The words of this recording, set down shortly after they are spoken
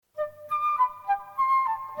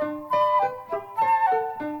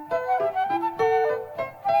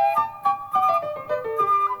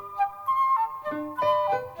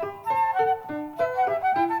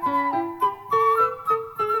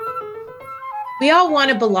We all want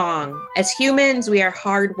to belong. As humans, we are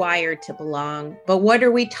hardwired to belong. But what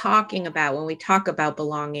are we talking about when we talk about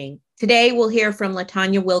belonging? Today, we'll hear from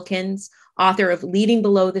LaTonya Wilkins, author of Leading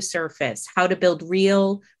Below the Surface, How to Build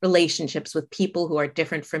Real Relationships with People Who Are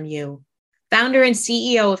Different from You. Founder and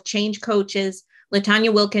CEO of Change Coaches,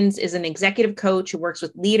 LaTonya Wilkins is an executive coach who works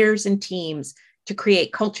with leaders and teams to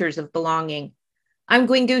create cultures of belonging. I'm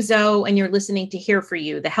Gwyngu Zhou, and you're listening to Here For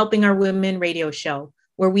You, the Helping Our Women radio show,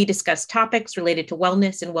 where we discuss topics related to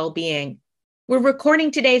wellness and well-being. We're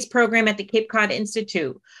recording today's program at the Cape Cod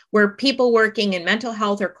Institute, where people working in mental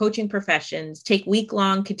health or coaching professions take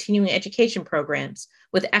week-long continuing education programs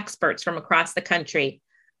with experts from across the country.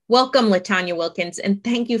 Welcome, LaTonya Wilkins, and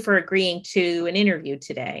thank you for agreeing to an interview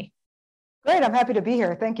today. Great, I'm happy to be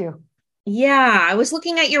here. Thank you. Yeah, I was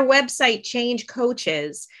looking at your website, Change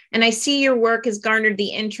Coaches, and I see your work has garnered the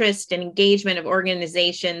interest and engagement of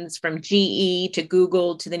organizations from GE to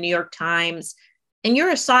Google to the New York Times. And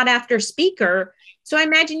you're a sought after speaker, so I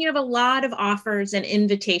imagine you have a lot of offers and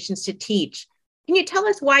invitations to teach. Can you tell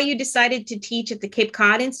us why you decided to teach at the Cape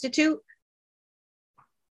Cod Institute?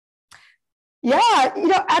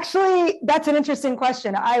 Yeah, actually, that's an interesting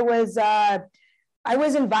question. I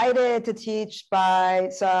was invited to teach by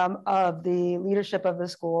some of the leadership of the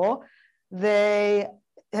school. They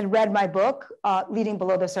had read my book, Leading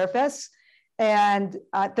Below the Surface, and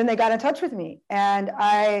then they got in touch with me. And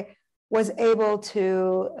I was able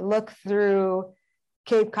to look through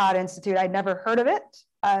Cape Cod Institute. I'd never heard of it.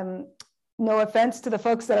 No offense to the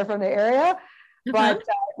folks that are from the area, but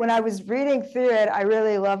when I was reading through it, I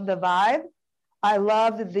really loved the vibe. I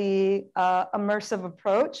loved the immersive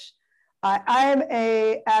approach. I'm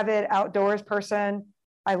an avid outdoors person.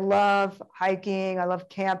 I love hiking. I love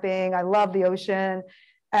camping. I love the ocean.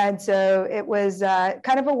 And so it was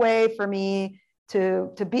kind of a way for me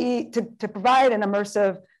to provide an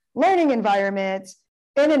immersive learning environment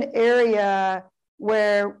in an area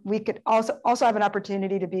where we could also have an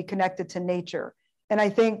opportunity to be connected to nature. And I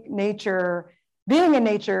think being in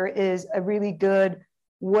nature is a really good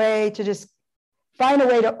way to just find a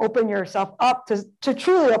way to open yourself up to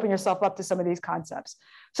truly open yourself up to some of these concepts.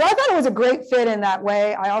 So I thought it was a great fit in that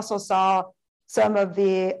way. I also saw some of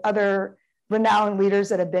the other renowned leaders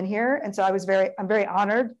that have been here. And so I'm very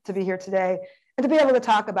honored to be here today and to be able to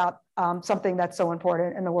talk about something that's so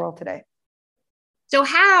important in the world today. So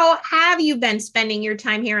how have you been spending your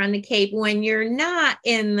time here on the Cape when you're not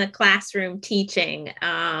in the classroom teaching?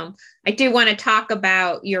 I do want to talk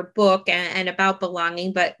about your book and about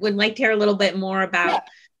belonging, but would like to hear a little bit more about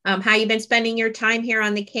how you've been spending your time here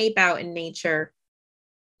on the Cape out in nature.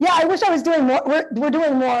 Yeah, I wish I was doing more. We're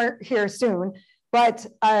doing more here soon, but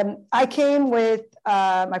I came with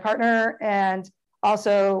my partner and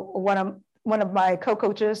also one of my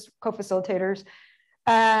co-coaches, co-facilitators.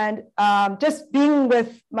 And just being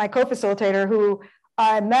with my co-facilitator, who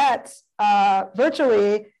I met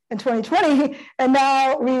virtually in 2020, and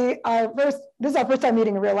now this is our first time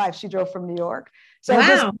meeting in real life. She drove from New York, so wow.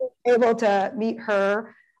 Just being able to meet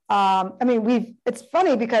her. It's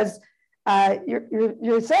funny because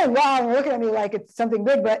you're saying wow, and you're looking at me like it's something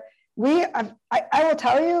big, but I will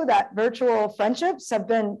tell you that virtual friendships have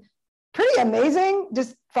been pretty amazing.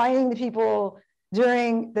 Just finding the people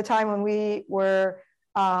during the time when we were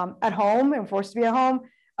at home and forced to be at home,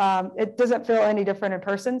 it doesn't feel any different in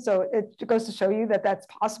person. So it goes to show you that that's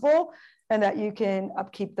possible and that you can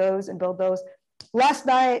upkeep those and build those. Last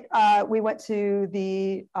night, we went to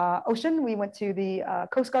the ocean. We went to the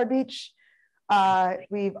Coast Guard beach.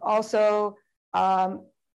 We've also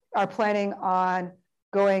are planning on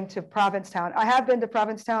going to Provincetown. I have been to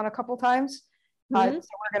Provincetown a couple times. So we're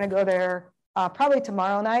going to go there probably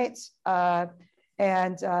tomorrow night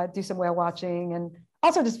and do some whale watching and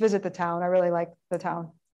also just visit the town. I really like the town.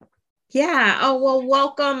 Yeah. Oh, well,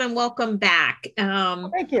 welcome and welcome back.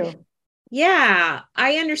 Thank you. Yeah.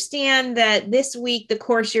 I understand that this week, the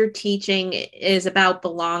course you're teaching is about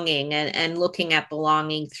belonging and looking at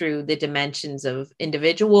belonging through the dimensions of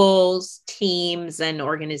individuals, teams, and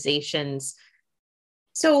organizations.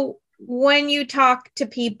 So when you talk to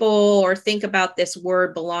people or think about this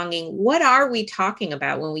word belonging, what are we talking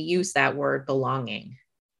about when we use that word belonging?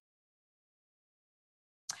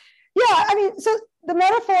 Yeah, so the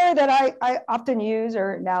metaphor that I often use,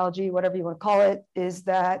 or analogy, whatever you want to call it, is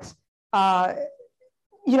that,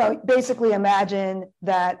 basically imagine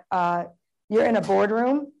that you're in a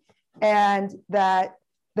boardroom and that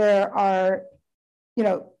there are,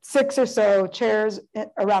 6 or so chairs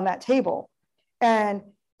around that table. And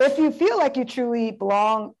if you feel like you truly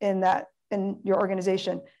belong in your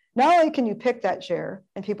organization, not only can you pick that chair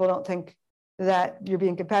and people don't think that you're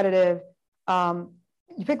being competitive,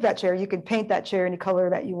 you pick that chair, you can paint that chair any color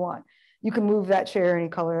that you want. You can move that chair any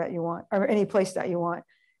color that you want, or any place that you want.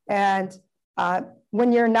 And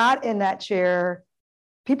when you're not in that chair,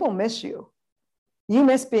 people miss you. You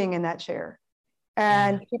miss being in that chair,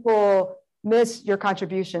 and people miss your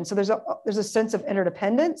contribution. So there's a sense of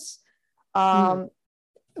interdependence,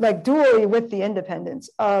 like dually with the independence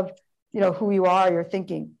of, who you are, your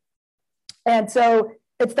thinking. And so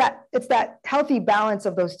it's that healthy balance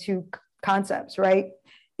of those two concepts, right?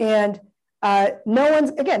 And no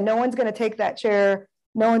one's going to take that chair.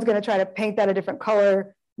 No one's going to try to paint that a different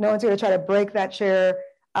color. No one's going to try to break that chair.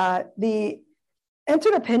 The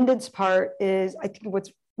interdependence part is, I think,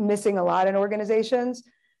 what's missing a lot in organizations,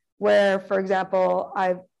 where, for example,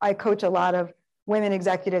 I coach a lot of women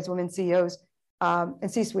executives, women CEOs,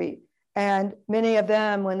 and C-suite. And many of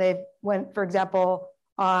them, when they went, for example,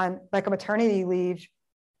 on like a maternity leave,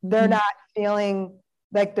 they're not feeling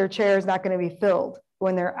like their chair is not going to be filled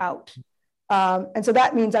when they're out. And so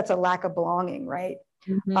that means that's a lack of belonging, right?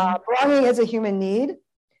 Belonging is a human need.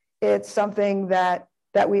 It's something that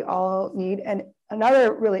we all need. And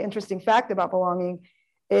another really interesting fact about belonging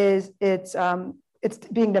is it's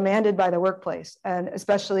being demanded by the workplace, and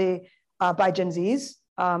especially by Gen Zs,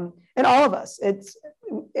 and all of us. It's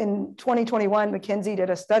in 2021, McKinsey did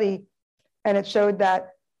a study, and it showed that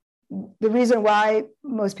the reason why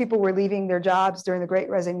most people were leaving their jobs during the Great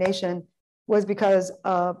Resignation was because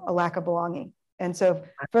of a lack of belonging. And so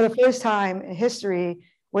for the first time in history,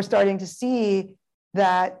 we're starting to see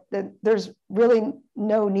that there's really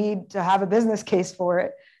no need to have a business case for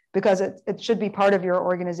it, because it should be part of your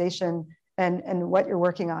organization and what you're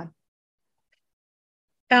working on.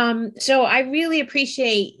 So I really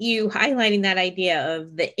appreciate you highlighting that idea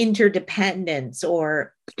of the interdependence,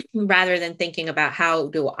 or rather than thinking about how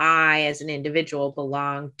do I as an individual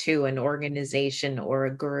belong to an organization or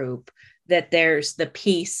a group, that there's the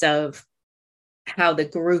piece of how the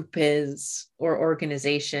group is or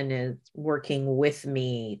organization is working with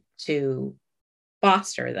me to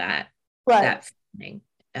foster that, that feeling.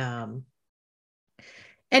 And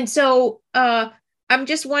so I'm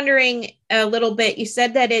just wondering a little bit, you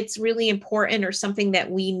said that it's really important, or something that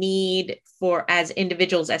we need for as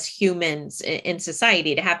individuals, as humans in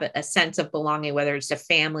society, to have a sense of belonging, whether it's a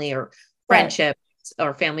family or friendships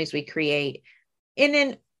or families we create. In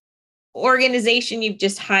an organization, you've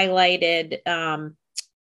just highlighted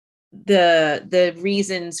the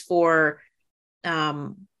reasons for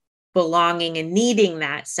belonging and needing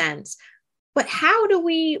that sense. But how do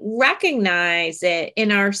we recognize it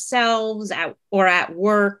in ourselves or at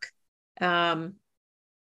work? That's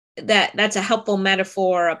a helpful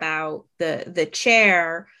metaphor about the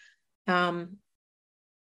chair. And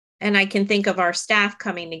I can think of our staff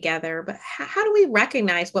coming together, but how do we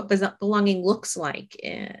recognize what belonging looks like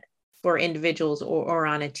for individuals or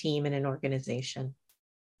on a team in an organization?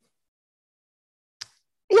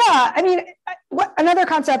 Yeah, I mean, another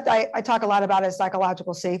concept I talk a lot about is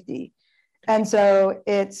psychological safety. And so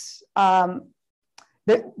it's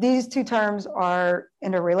these two terms are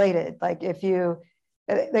interrelated. Like if you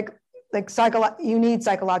you need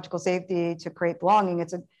psychological safety to create belonging.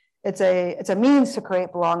 It's a means to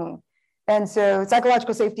create belonging. And so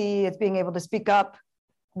psychological safety, it's being able to speak up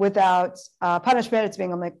without punishment. It's being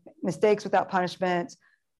able to make mistakes without punishment.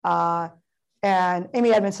 And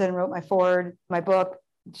Amy Edmondson wrote my book.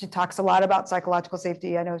 She talks a lot about psychological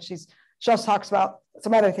safety. I know she also talks about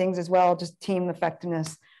some other things as well, just team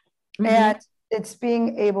effectiveness. And it's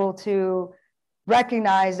being able to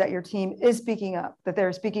recognize that your team is speaking up, that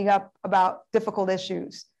they're speaking up about difficult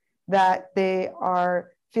issues, that they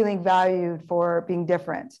are feeling valued for being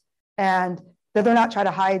different, and that they're not trying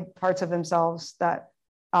to hide parts of themselves that,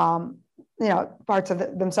 parts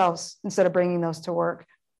of themselves instead of bringing those to work.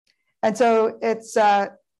 And so it's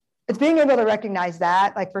being able to recognize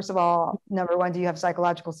that, like, first of all, number one, do you have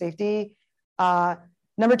psychological safety?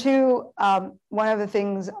 Number two, one of the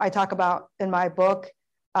things I talk about in my book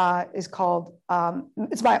is called,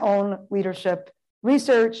 it's my own leadership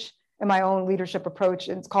research and my own leadership approach.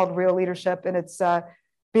 And it's called Real Leadership. And it's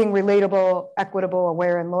being relatable, equitable,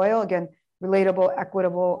 aware, and loyal. Again, relatable,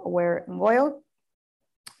 equitable, aware, and loyal.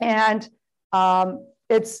 And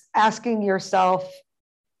it's asking yourself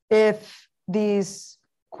if these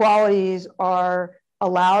qualities are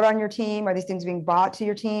allowed on your team. Are these things being brought to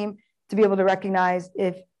your team? To be able to recognize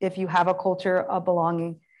if you have a culture of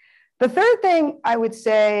belonging. The third thing I would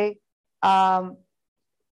say to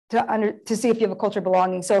see if you have a culture of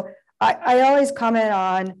belonging. So I always comment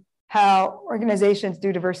on how organizations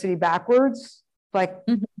do diversity backwards. Like,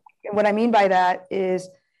 what I mean by that is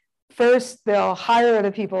first they'll hire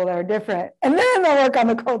the people that are different, and then they'll work on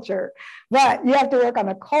the culture. But you have to work on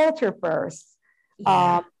the culture first.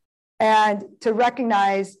 Yeah. And to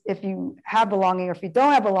recognize if you have belonging or if you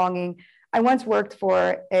don't have belonging. I once worked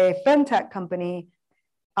for a fintech company.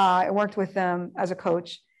 I worked with them as a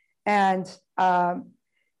coach, and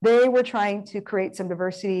they were trying to create some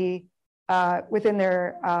diversity within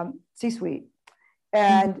their C-suite.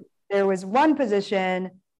 And there was one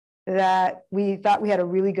position that we thought we had a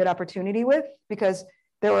really good opportunity with, because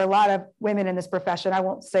there were a lot of women in this profession. I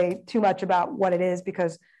won't say too much about what it is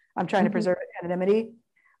because I'm trying to preserve anonymity.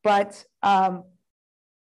 But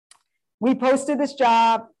we posted this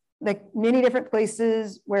job, like many different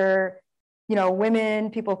places where, you know, women,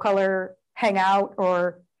 people of color hang out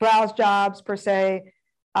or browse jobs per se.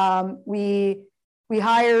 We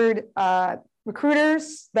hired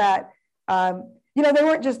recruiters that, you know, they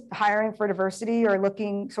weren't just hiring for diversity or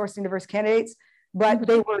sourcing diverse candidates, but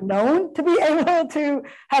they were known to be able to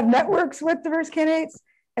have networks with diverse candidates.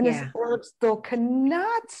 And this org still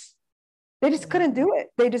cannot. They just couldn't do it.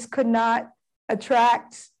 They just could not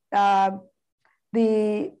attract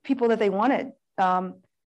the people that they wanted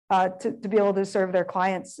to be able to serve their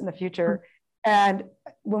clients in the future. And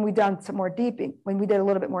when we done some more when we did a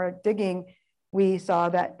little bit more digging, we saw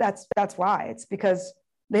that that's why. It's because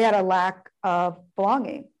they had a lack of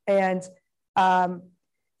belonging. And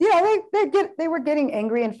you know, they were getting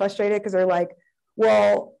angry and frustrated because they're like,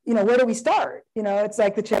 well, you know, where do we start? You know, it's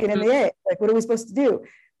like the chicken and the egg. Like, what are we supposed to do?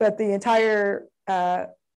 But the entire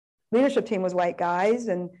leadership team was white guys,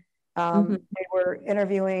 and they were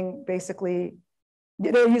interviewing, basically,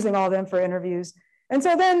 they were using all of them for interviews. And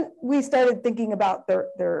so then we started thinking about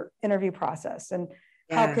their interview process and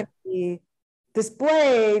how can we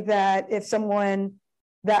display that if someone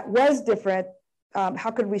that was different, how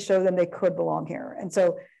could we show them they could belong here? And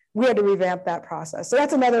so we had to revamp that process. So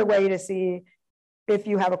that's another way to see if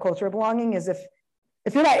you have a culture of belonging, is if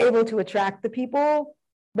you're not able to attract the people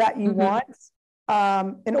that you want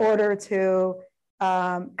in order to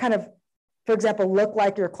kind of, for example, look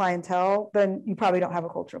like your clientele, then you probably don't have a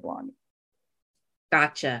culture of belonging.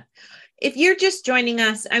 Gotcha. If you're just joining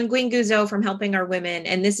us, I'm Gwen Guzzo from Helping Our Women,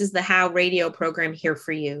 and this is the How radio program here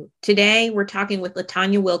for you. Today, we're talking with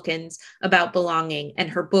LaTonya Wilkins about belonging and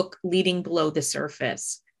her book, Leading Below the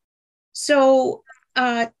Surface. So,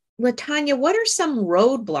 LaTonya, what are some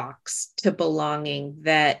roadblocks to belonging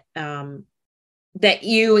that that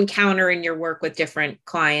you encounter in your work with different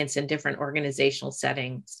clients and different organizational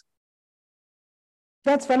settings?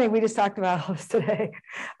 That's funny. We just talked about all this today.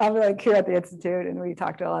 I'm like here at the Institute, and we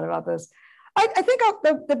talked a lot about this. I think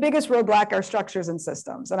the biggest roadblock are structures and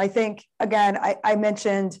systems. And I think, again, I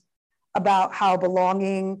mentioned about how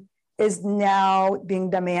belonging is now being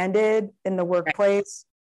demanded in the workplace.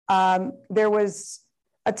 There was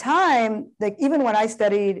a time, like even when I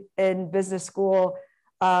studied in business school,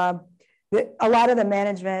 a lot of the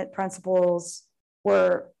management principles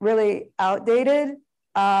were really outdated.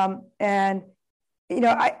 And you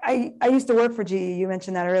know, I used to work for GE. You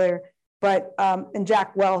mentioned that earlier, but and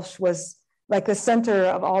Jack Welch was like the center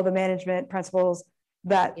of all the management principles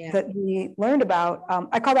that we learned about.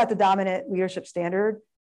 I call that the dominant leadership standard,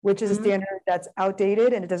 which is a standard that's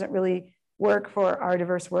outdated and it doesn't really work for our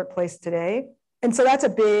diverse workplace today. And so that's a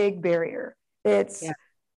big barrier. It's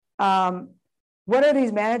what are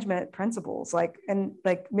these management principles like, and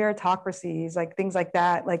like meritocracies, like things like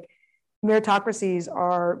that, like. Meritocracies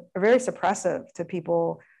are very suppressive to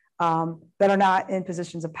people that are not in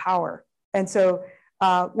positions of power. And so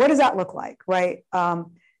what does that look like, right?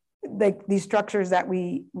 Like these structures that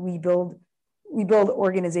we build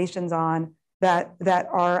organizations on that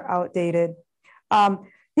are outdated.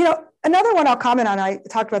 You know, another one I'll comment on, I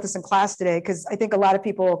talked about this in class today, because I think a lot of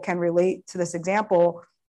people can relate to this example.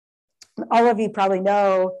 All of you probably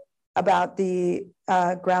know about the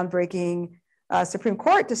groundbreaking Supreme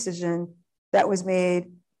Court decision that was made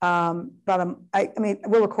about I mean,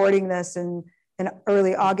 we're recording this in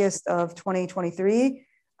early August of 2023,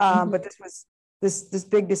 but this was this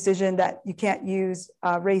big decision that you can't use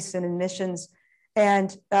race in admissions.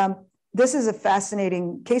 And this is a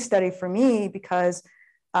fascinating case study for me because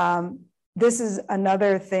this is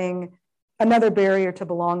another barrier to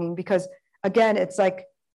belonging, because again, it's like,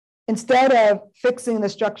 instead of fixing the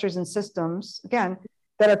structures and systems, again,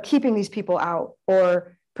 that are keeping these people out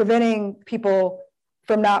or preventing people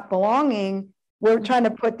from not belonging, we're trying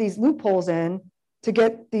to put these loopholes in to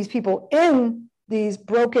get these people in these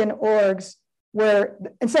broken orgs where,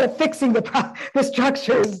 instead of fixing the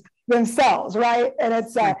structures themselves, right? And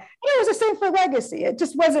it's it was the same for legacy. It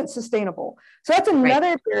just wasn't sustainable. So that's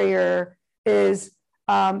another barrier, is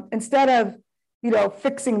instead of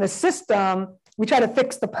fixing the system. We try to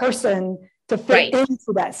fix the person to fit Right.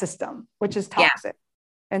 into that system, which is Yeah. toxic.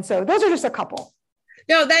 And so those are just a couple.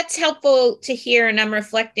 No, that's helpful to hear. And I'm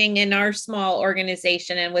reflecting in our small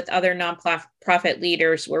organization and with other nonprofit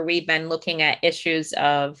leaders where we've been looking at issues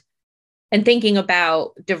of and thinking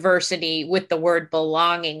about diversity with the word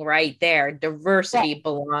belonging right there, diversity,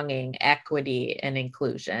 belonging, equity, and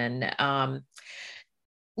inclusion.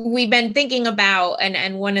 We've been thinking about,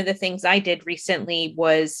 and one of the things I did recently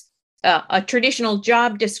was a traditional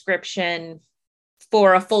job description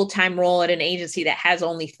for a full-time role at an agency that has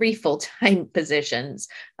only 3 full-time positions.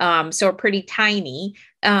 So pretty tiny.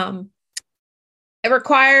 It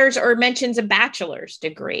requires or mentions a bachelor's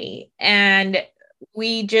degree. And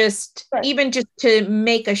we just, even just to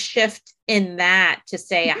make a shift in that, to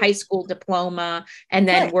say a high school diploma and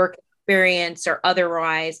then work experience or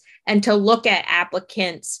otherwise, and to look at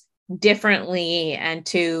applicants differently and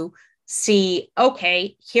to see,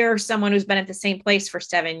 okay, here's someone who's been at the same place for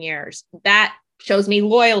 7 years. That shows me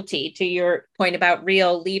loyalty, to your point about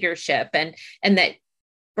real leadership, and that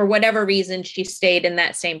for whatever reason, she stayed in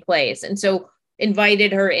that same place. And so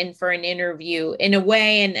invited her in for an interview in a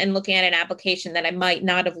way, and looking at an application that I might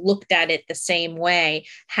not have looked at it the same way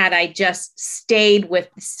had I just stayed with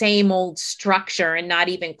the same old structure and not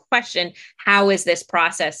even question, how is this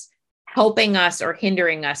process helping us or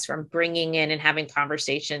hindering us from bringing in and having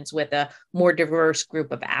conversations with a more diverse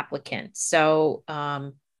group of applicants. So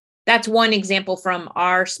that's one example from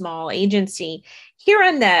our small agency. Here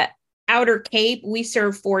on the Outer Cape, we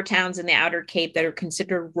serve 4 towns in the Outer Cape that are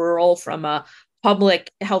considered rural from a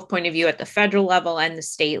public health point of view at the federal level and the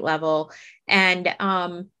state level. And,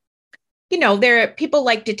 there are people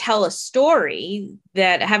like to tell a story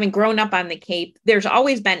that, having grown up on the Cape, there's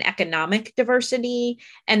always been economic diversity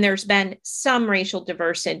and there's been some racial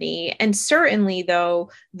diversity. And certainly,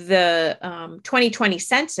 though, the 2020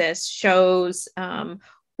 census shows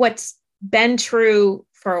what's been true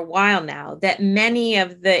for a while now, that many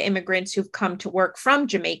of the immigrants who've come to work from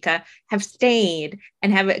Jamaica have stayed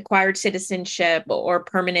and have acquired citizenship or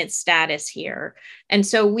permanent status here. And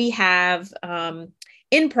so we have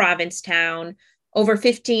in Provincetown over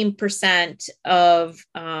 15% of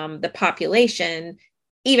the population,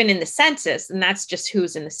 even in the census, and that's just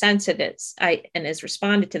who's in the census and has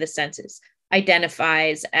responded to the census,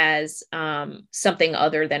 identifies as something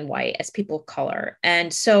other than white, as people of color.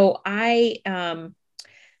 And so I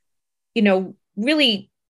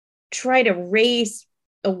really try to raise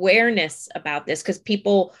awareness about this, because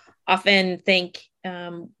people often think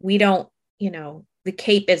we don't, the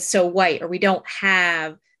Cape is so white, or we don't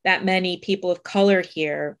have that many people of color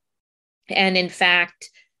here. And in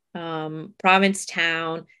fact,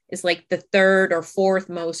 Provincetown is like the 3rd or 4th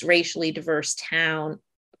most racially diverse town,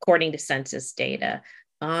 according to census data,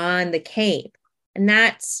 on the Cape. And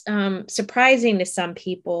that's surprising to some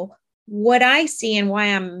people. What I see, and why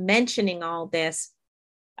I'm mentioning all this,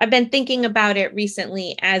 I've been thinking about it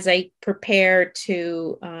recently as I prepare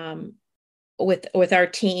to, with our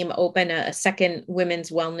team, open a second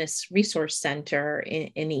women's wellness resource center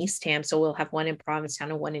in Eastham. So we'll have one in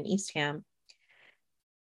Provincetown and one in Eastham.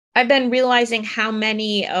 I've been realizing how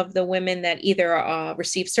many of the women that either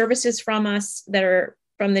receive services from us that are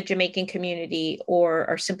from the Jamaican community or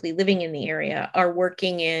are simply living in the area are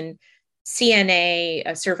working in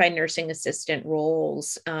CNA, certified nursing assistant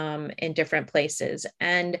roles in different places.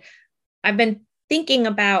 And I've been thinking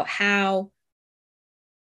about how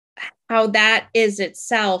that is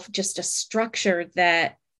itself just a structure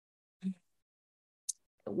that,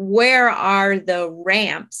 where are the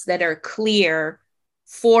ramps that are clear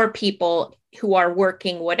for people who are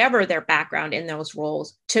working, whatever their background in those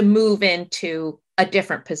roles, to move into a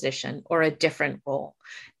different position or a different role.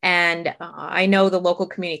 And I know the local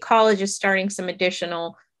community college is starting some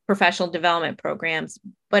additional professional development programs,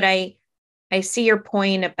 but I see your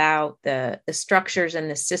point about the structures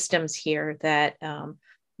and the systems here, that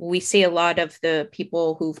we see a lot of the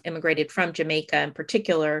people who've immigrated from Jamaica in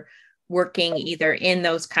particular working either in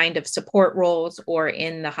those kind of support roles or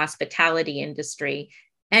in the hospitality industry,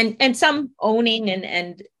 and some owning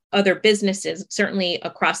and other businesses, certainly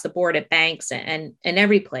across the board at banks and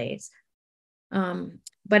every place.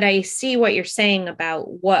 But I see what you're saying about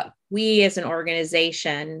what we as an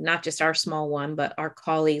organization, not just our small one, but our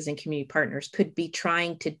colleagues and community partners, could be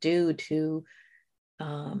trying to do to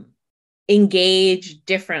engage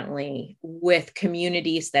differently with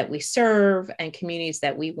communities that we serve and communities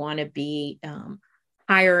that we want to be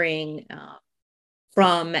hiring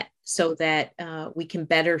from, so that we can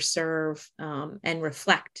better serve and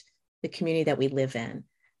reflect the community that we live in.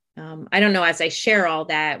 I don't know, as I share all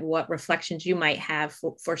that, what reflections you might have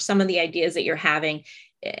for some of the ideas that you're having,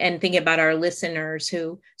 and thinking about our listeners,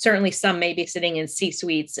 who certainly some may be sitting in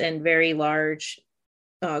C-suites and very large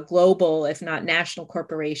global, if not national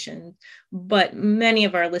corporations, but many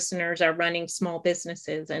of our listeners are running small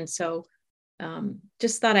businesses. And so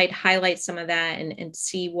just thought I'd highlight some of that and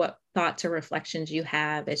see what thoughts or reflections you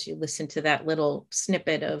have as you listen to that little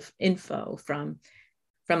snippet of info from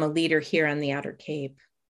a leader here on the Outer Cape.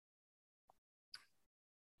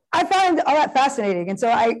 I find all that fascinating. And so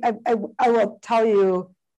I will tell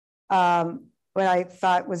you what I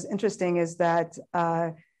thought was interesting is that,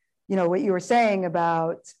 what you were saying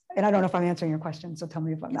about, and I don't know if I'm answering your question, so tell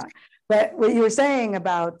me if I'm not, but what you were saying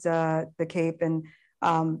about the Cape. And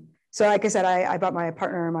so like I said, I brought my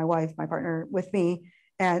partner and my partner with me,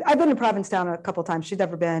 and I've been to Provincetown a couple of times. She's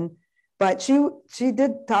never been, but she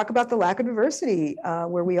did talk about the lack of diversity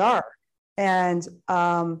where we are. And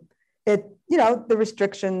the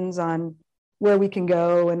restrictions on where we can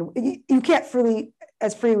go, and you can't freely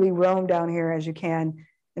roam down here as you can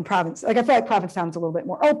in Province. Like I feel like Provincetown's a little bit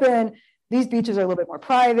more open. These beaches are a little bit more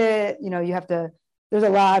private. There's a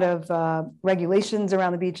lot of regulations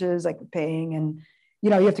around the beaches, like paying, and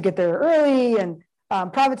you have to get there early. And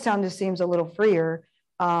Provincetown just seems a little freer.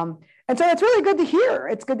 And so it's really good to hear.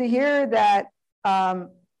 It's good to hear that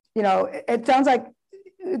it sounds like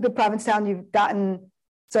the Provincetown, you've gotten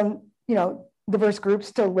some diverse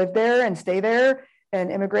groups to live there and stay there and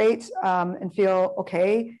immigrate and feel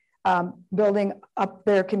okay building up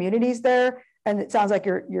their communities there. And it sounds like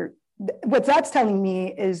what that's telling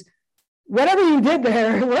me is whatever you did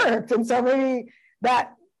there worked. And so maybe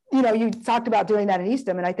that, you talked about doing that in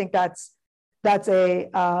Eastham, and I think that's probably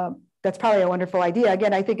a wonderful idea.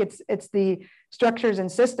 Again, I think it's the structures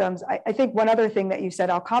and systems. I think one other thing that you said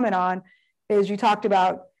I'll comment on is you talked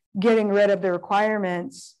about getting rid of the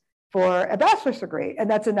requirements for a bachelor's degree. And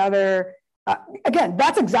that's another, again,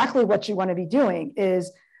 that's exactly what you want to be doing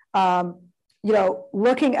is,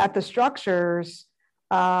 looking at the structures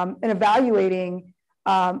and evaluating,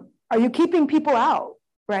 are you keeping people out,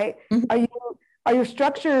 right? Mm-hmm. Are your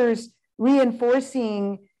structures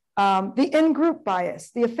reinforcing the in-group bias,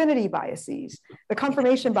 the affinity biases, the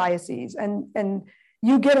confirmation biases, and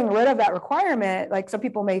you getting rid of that requirement? Like some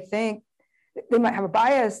people may think they might have a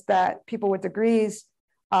bias that people with degrees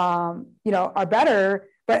are better,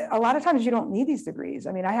 but a lot of times you don't need these degrees.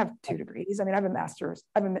 I mean, I have 2 degrees. I mean, I have a master's,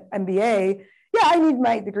 I have an MBA. Yeah, I need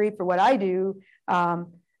my degree for what I do.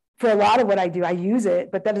 For a lot of what I do, I use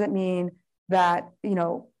it, but that doesn't mean that,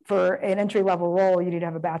 for an entry-level role, you need to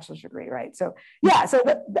have a bachelor's degree, right? So yeah,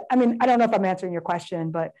 I don't know if I'm answering your question,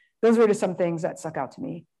 but those were just some things that stuck out to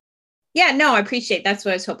me. Yeah, no, I appreciate, that's what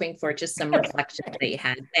I was hoping for, just some reflections that you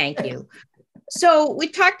had. Thank you. So we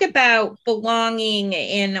talked about belonging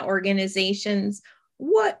in organizations.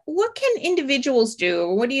 What can individuals do?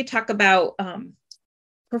 Or what do you talk about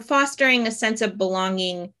for fostering a sense of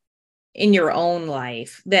belonging in your own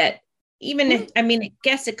life? That even if, I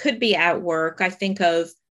guess it could be at work. I think of,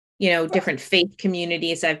 different faith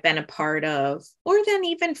communities I've been a part of, or then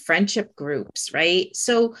even friendship groups, right?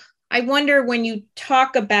 So I wonder, when you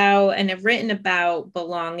talk about and have written about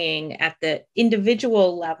belonging at the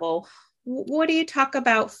individual level, what do you talk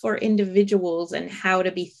about for individuals and how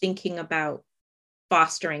to be thinking about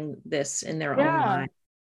fostering this in their own life?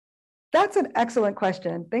 That's an excellent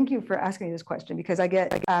question. Thank you for asking me this question, because I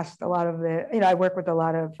get asked a lot of I work with a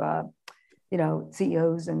lot of,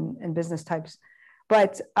 CEOs and business types.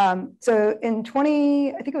 But so in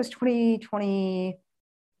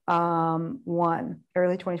 2021,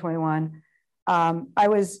 early 2021,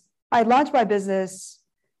 I launched my business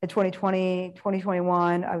in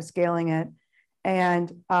 2021, I was scaling it.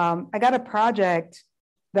 And I got a project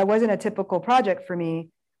that wasn't a typical project for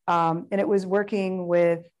me. And it was working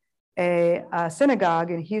with a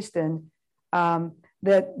synagogue in Houston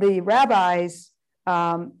that the rabbis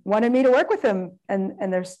wanted me to work with them and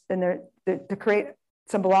to create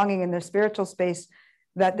some belonging in their spiritual space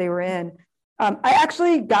that they were in. I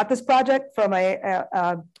actually got this project from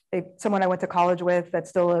someone I went to college with that's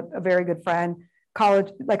still a very good friend,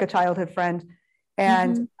 like a childhood friend.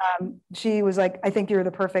 And she was like, I think you're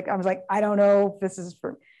the perfect. I was like, I don't know if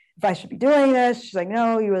I should be doing this. She's like,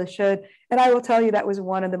 no, you really should. And I will tell you, that was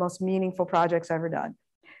one of the most meaningful projects I've ever done.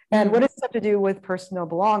 And what does this have to do with personal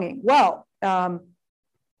belonging? Well,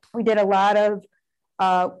 we did a lot of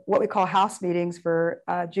what we call house meetings for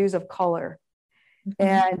Jews of color.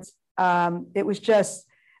 And it was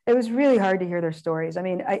really hard to hear their stories. I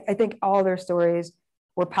mean, I think all their stories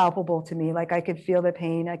were palpable to me. Like I could feel the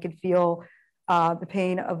pain. I could feel the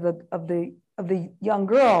pain of the young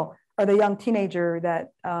girl the young teenager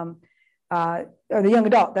that, or the young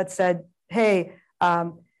adult that said, hey,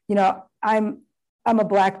 I'm a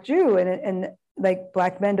Black Jew, and like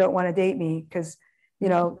Black men don't want to date me because,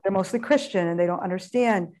 they're mostly Christian and they don't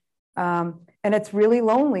understand. And it's really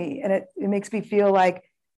lonely, and it makes me feel like,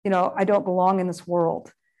 I don't belong in this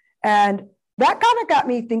world. And that kind of got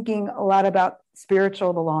me thinking a lot about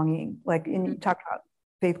spiritual belonging, like you talk about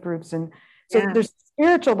faith groups. And so there's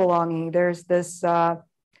spiritual belonging. There's this, home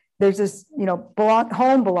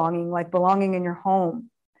belonging, like belonging in your home.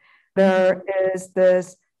 There is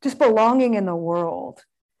this just belonging in the world,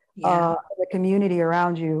 the community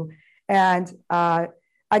around you. And I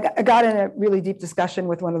got in a really deep discussion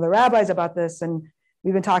with one of the rabbis about this. And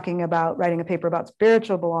we've been talking about writing a paper about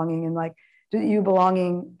spiritual belonging and like, do you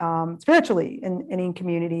belonging spiritually in any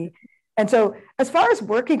community? And so as far as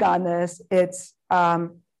working on this, it's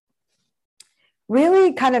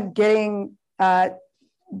really kind of getting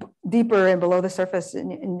deeper and below the surface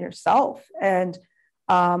in yourself, and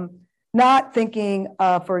not thinking,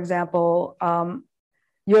 for example,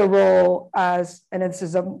 your role as, and this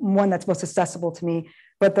is one that's most accessible to me,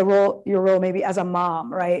 but your role maybe as a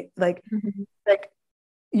mom, right? Like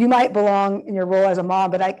you might belong in your role as a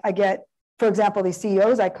mom, but I get, for example, these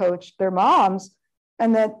CEOs I coach, they're moms,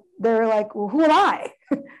 and then they're like, well, who am I?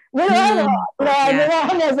 Where do I belong? I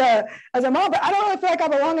belong as a mom, but I don't really feel like I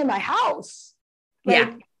belong in my house.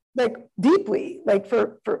 Like deeply, like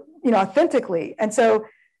for authentically. And so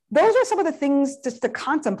those are some of the things just to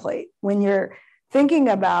contemplate when you're thinking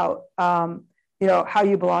about, how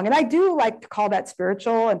you belong. And I do like to call that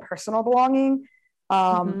spiritual and personal belonging.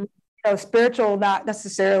 Spiritual, not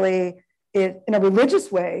necessarily in a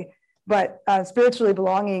religious way, but spiritually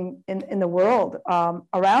belonging in the world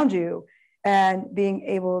around you, and being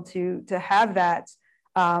able to have that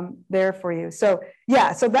there for you. So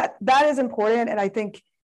that is important. And I think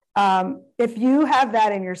if you have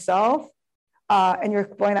that in yourself and you're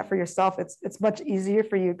exploring that for yourself, it's much easier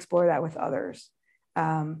for you to explore that with others.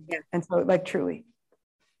 And so, like, truly.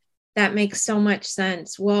 That makes so much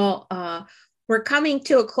sense. Well, we're coming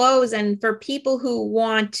to a close, and for people who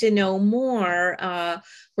want to know more,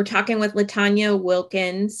 we're talking with LaTonya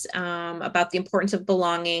Wilkins about the importance of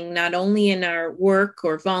belonging, not only in our work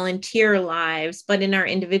or volunteer lives, but in our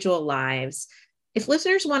individual lives. If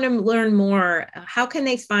listeners want to learn more, how can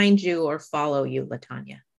they find you or follow you,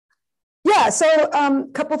 LaTonya? Yeah, so a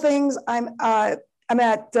couple things. I'm at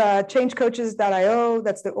changecoaches.io.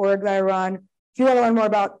 That's the org that I run. If you want to learn more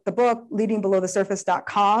about the book,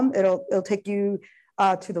 leadingbelowthesurface.com, it'll take you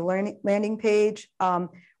to the landing page.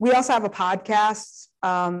 We also have a podcast.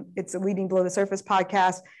 It's a Leading Below the Surface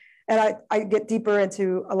podcast. And I get deeper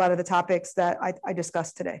into a lot of the topics that I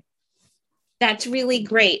discussed today. That's really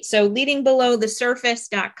great. So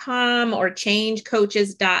leadingbelowthesurface.com or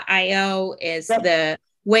changecoaches.io is the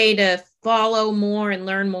way to follow more and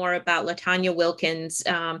learn more about LaTonya Wilkins,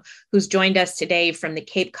 who's joined us today from the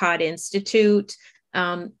Cape Cod Institute.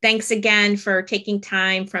 Thanks again for taking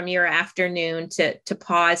time from your afternoon to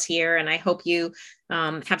pause here. And I hope you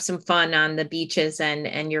have some fun on the beaches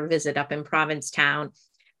and your visit up in Provincetown.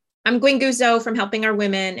 I'm Gwen Guzzo from Helping Our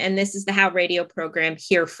Women, and this is the How Radio program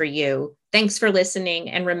here for you. Thanks for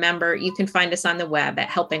listening. And remember, you can find us on the web at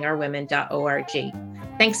helpingourwomen.org.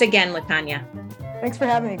 Thanks again, LaTonya. Thanks for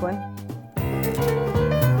having me, Gwen.